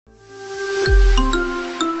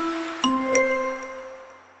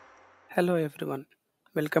Hello everyone,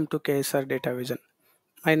 welcome to KSR Data Vision.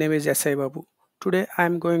 My name is SI Babu. Today I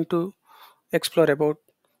am going to explore about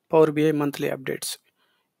Power BI monthly updates.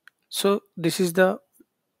 So this is the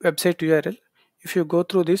website URL. If you go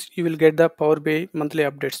through this, you will get the Power BI monthly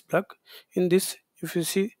updates blog. In this, if you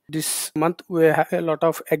see this month, we have a lot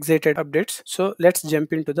of excited updates. So let's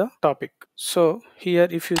jump into the topic. So here,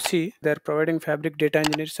 if you see, they're providing Fabric Data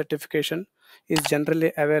Engineer certification is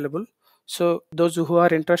generally available. So those who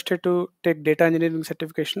are interested to take data engineering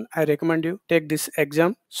certification, I recommend you take this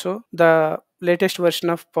exam. So the latest version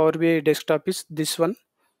of Power BI desktop is this one.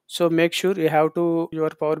 So make sure you have to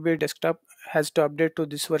your Power BI desktop has to update to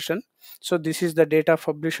this version. So this is the data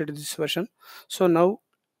published in this version. So now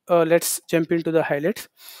let's jump into the highlights.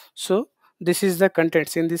 So this is the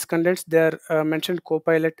contents. In these contents they are mentioned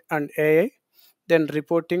Copilot and AI, then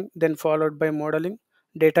reporting, then followed by modeling,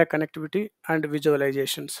 data connectivity and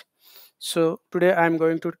visualizations. So today I am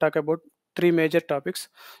going to talk about three major topics.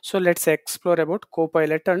 So let's explore about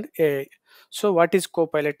Copilot and AI. So what is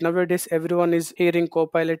Copilot? Nowadays everyone is hearing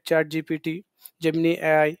Copilot, Chat GPT, Gemini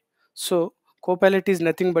AI. So Copilot is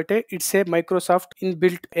nothing but it's a Microsoft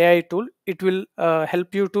inbuilt AI tool. It will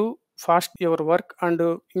help you to fast your work and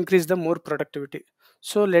increase the more productivity.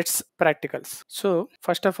 So let's practicals. So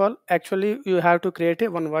first of all, actually you have to create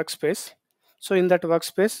a one workspace. So in that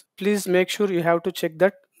workspace, please make sure you have to check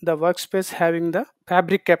that the workspace having the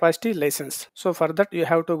fabric capacity license. So for that you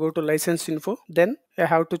have to go to license info, then you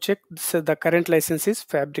have to check the current license is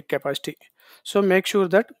fabric capacity. So make sure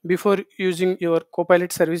that before using your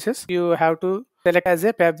Copilot services, you have to select as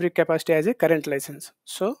a fabric capacity as a current license.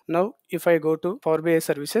 So now if I go to Power BI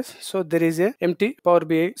services, so there is a empty Power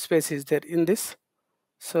BI space is there in this.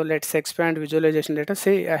 So let's expand visualization data.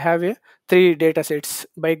 Say I have a three data sets: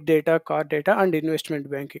 bike data, car data, and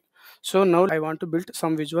investment banking. So now I want to build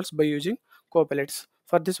some visuals by using Copilots.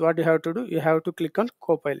 For this, what you have to do, you have to click on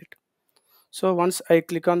Copilot. So once I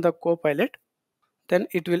click on the Copilot, then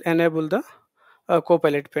it will enable the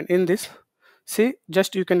Copilot pane. In this, see,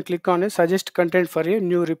 just you can click on a suggest content for a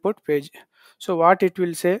new report page. So what it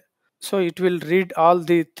will say, so it will read all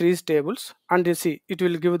the three tables and you see it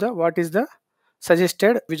will give the what is the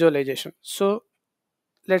suggested visualization. So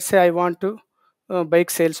let's say I want to bike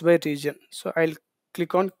sales by region. So I'll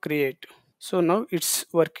click on create. So now it's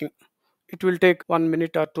working. It will take 1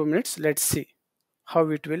 minute or 2 minutes. Let's see how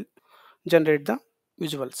it will generate the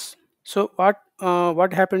visuals. So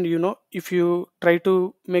what happened, if you try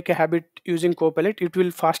to make a habit using Copilot, it will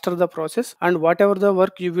faster the process, and whatever the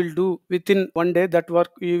work you will do within 1 day, that work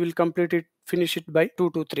you will complete it, finish it by 2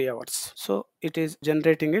 to 3 hours. So it is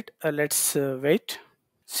generating it. Let's wait.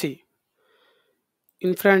 See,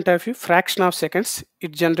 in front of you, fraction of seconds,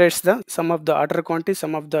 it generates the sum of the order quantity,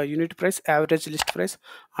 sum of the unit price, average list price,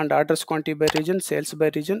 and orders quantity by region, sales by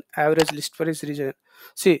region, average list price region.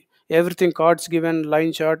 See, everything, cards given,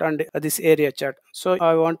 line chart, and this area chart. So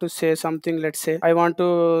I want to say something. Let's say I want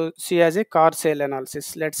to see as a car sale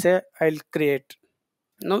analysis. Let's say I'll create.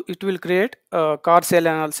 Now it will create a car sale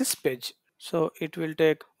analysis page. So it will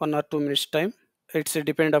take 1 or 2 minutes time. It's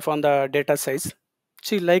depend upon the data size.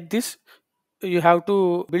 See, like this you have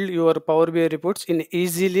to build your Power BI reports in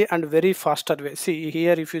easily and very faster way. See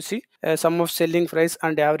here, if you see sum of selling price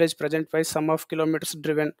and average present price, sum of kilometers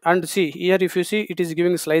driven, and see here, if you see, it is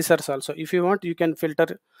giving slicers also. If you want, you can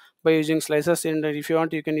filter by using slicers, and if you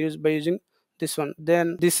want, you can use by using this one.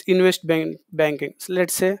 Then this banking. So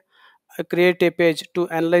let's say create a page to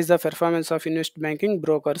analyze the performance of invest banking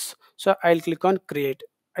brokers. So I'll click on create.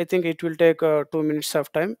 I think it will take 2 minutes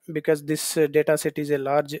of time because this data set is a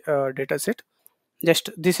large data set.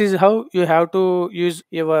 Just this is how you have to use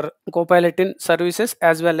your Copilot in services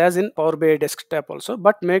as well as in Power BI desktop also.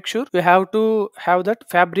 But make sure you have to have that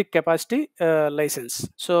fabric capacity license.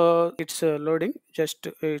 So it's loading. Just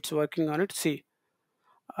it's working on it. See,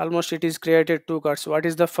 almost it is created two cards. What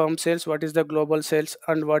is the firm sales, what is the global sales,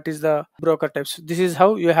 and what is the broker types. This is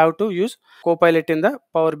how you have to use Copilot in the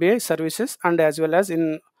Power BI services and as well as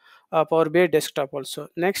in Power BI desktop also.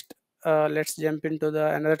 Next, let's jump into the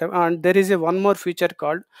another tab, and there is a one more feature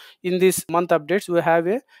called in this month updates. We have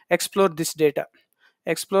a explore this data.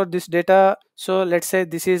 Explore this data. So let's say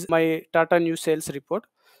this is my Tata new sales report.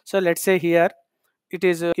 So let's say here it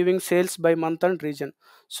is giving sales by month and region.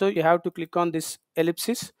 So you have to click on this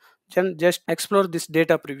ellipsis, then just explore this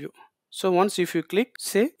data preview. So once if you click,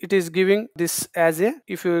 say it is giving this as a,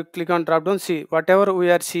 if you click on drop down, see whatever we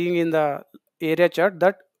are seeing in the area chart,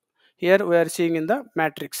 that here we are seeing in the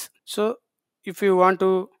matrix. So if you want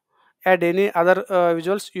to add any other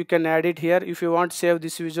visuals, you can add it here. If you want to save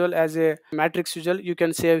this visual as a matrix visual, you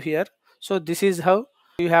can save here. So this is how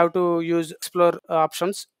you have to use explore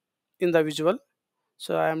options in the visual.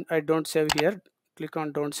 So I don't save here. Click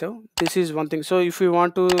on don't save. This is one thing. So if you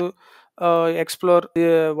want to explore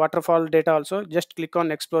the waterfall data also, just click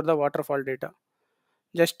on explore the waterfall data.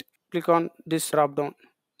 Just click on this drop down.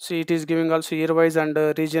 See, it is giving also year wise and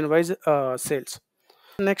region wise sales.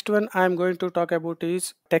 Next one I am going to talk about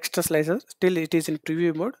is text slicer. Still it is in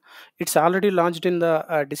preview mode. It's already launched in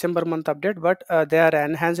the December month update, but they are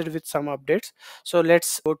enhanced with some updates. So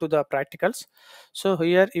let's go to the practicals. So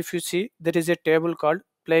here if you see, there is a table called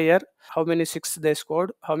player, how many six they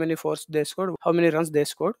scored, how many fours they scored, how many runs they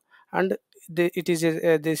scored, and it is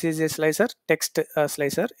this is a slicer, text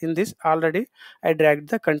slicer. In this already I dragged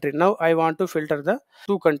the country. Now I want to filter the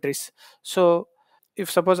two countries. So if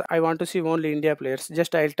suppose I want to see only India players,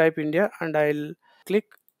 just I'll type India and I'll click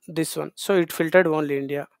this one. So it filtered only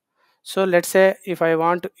India. So let's say if I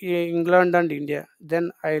want England and India,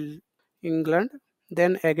 then I'll England,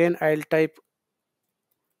 then again I'll type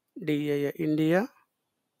India.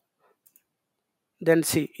 Then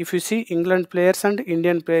see, if you see, England players and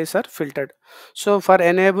Indian players are filtered. So for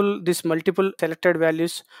enable this multiple selected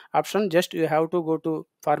values option, just you have to go to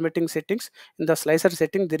formatting settings. In the slicer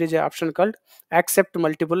setting there is a option called accept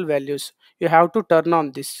multiple values. You have to turn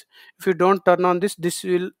on this. If you don't turn on this, this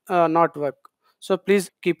will not work. So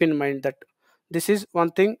please keep in mind that this is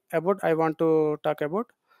one thing about I want to talk about.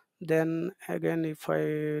 Then again, if I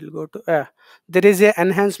will go to there is a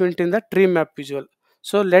enhancement in the tree map visual.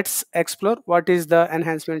 So let's explore what is the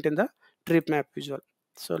enhancement in the tree map visual.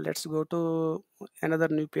 So let's go to another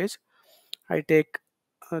new page. I take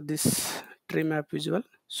this tree map visual.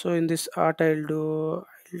 So in this art I'll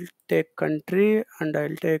take country and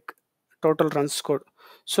I'll take total runs scored.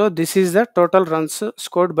 So this is the total runs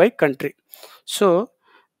scored by country. So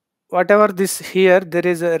whatever this here, there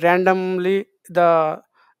is a randomly the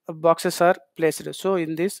boxes are placed. So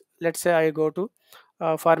in this, let's say I go to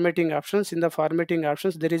formatting options. In the formatting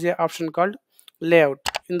options there is a option called layout.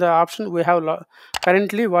 In the option we have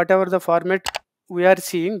currently whatever the format we are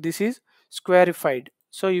seeing, this is squarified.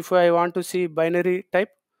 So if I want to see binary type,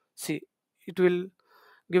 see, it will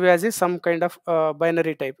give as a some kind of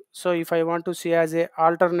binary type. So if I want to see as a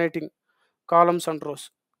alternating columns and rows,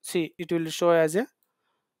 see, it will show as a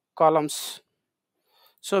columns.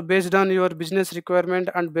 So based on your business requirement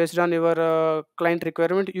and based on your client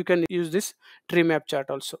requirement, you can use this tree map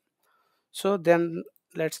chart also. So then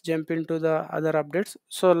let's jump into the other updates.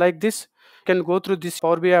 So like this, you can go through this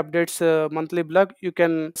Power BI updates monthly blog. You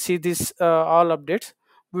can see this all updates.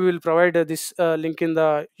 We will provide this link in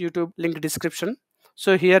the YouTube link description.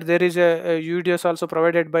 So here there is a videos also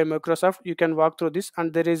provided by Microsoft. You can walk through this,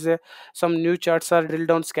 and there is some new charts are drill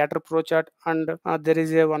down scatter pro chart, and there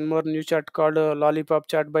is a one more new chart called lollipop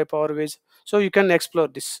chart by PowerWise. So you can explore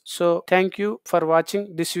this. So thank you for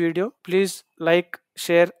watching this video. Please like,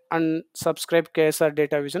 share and subscribe KSR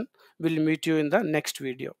Data Vision. We'll meet you in the next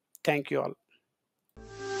video. Thank you all.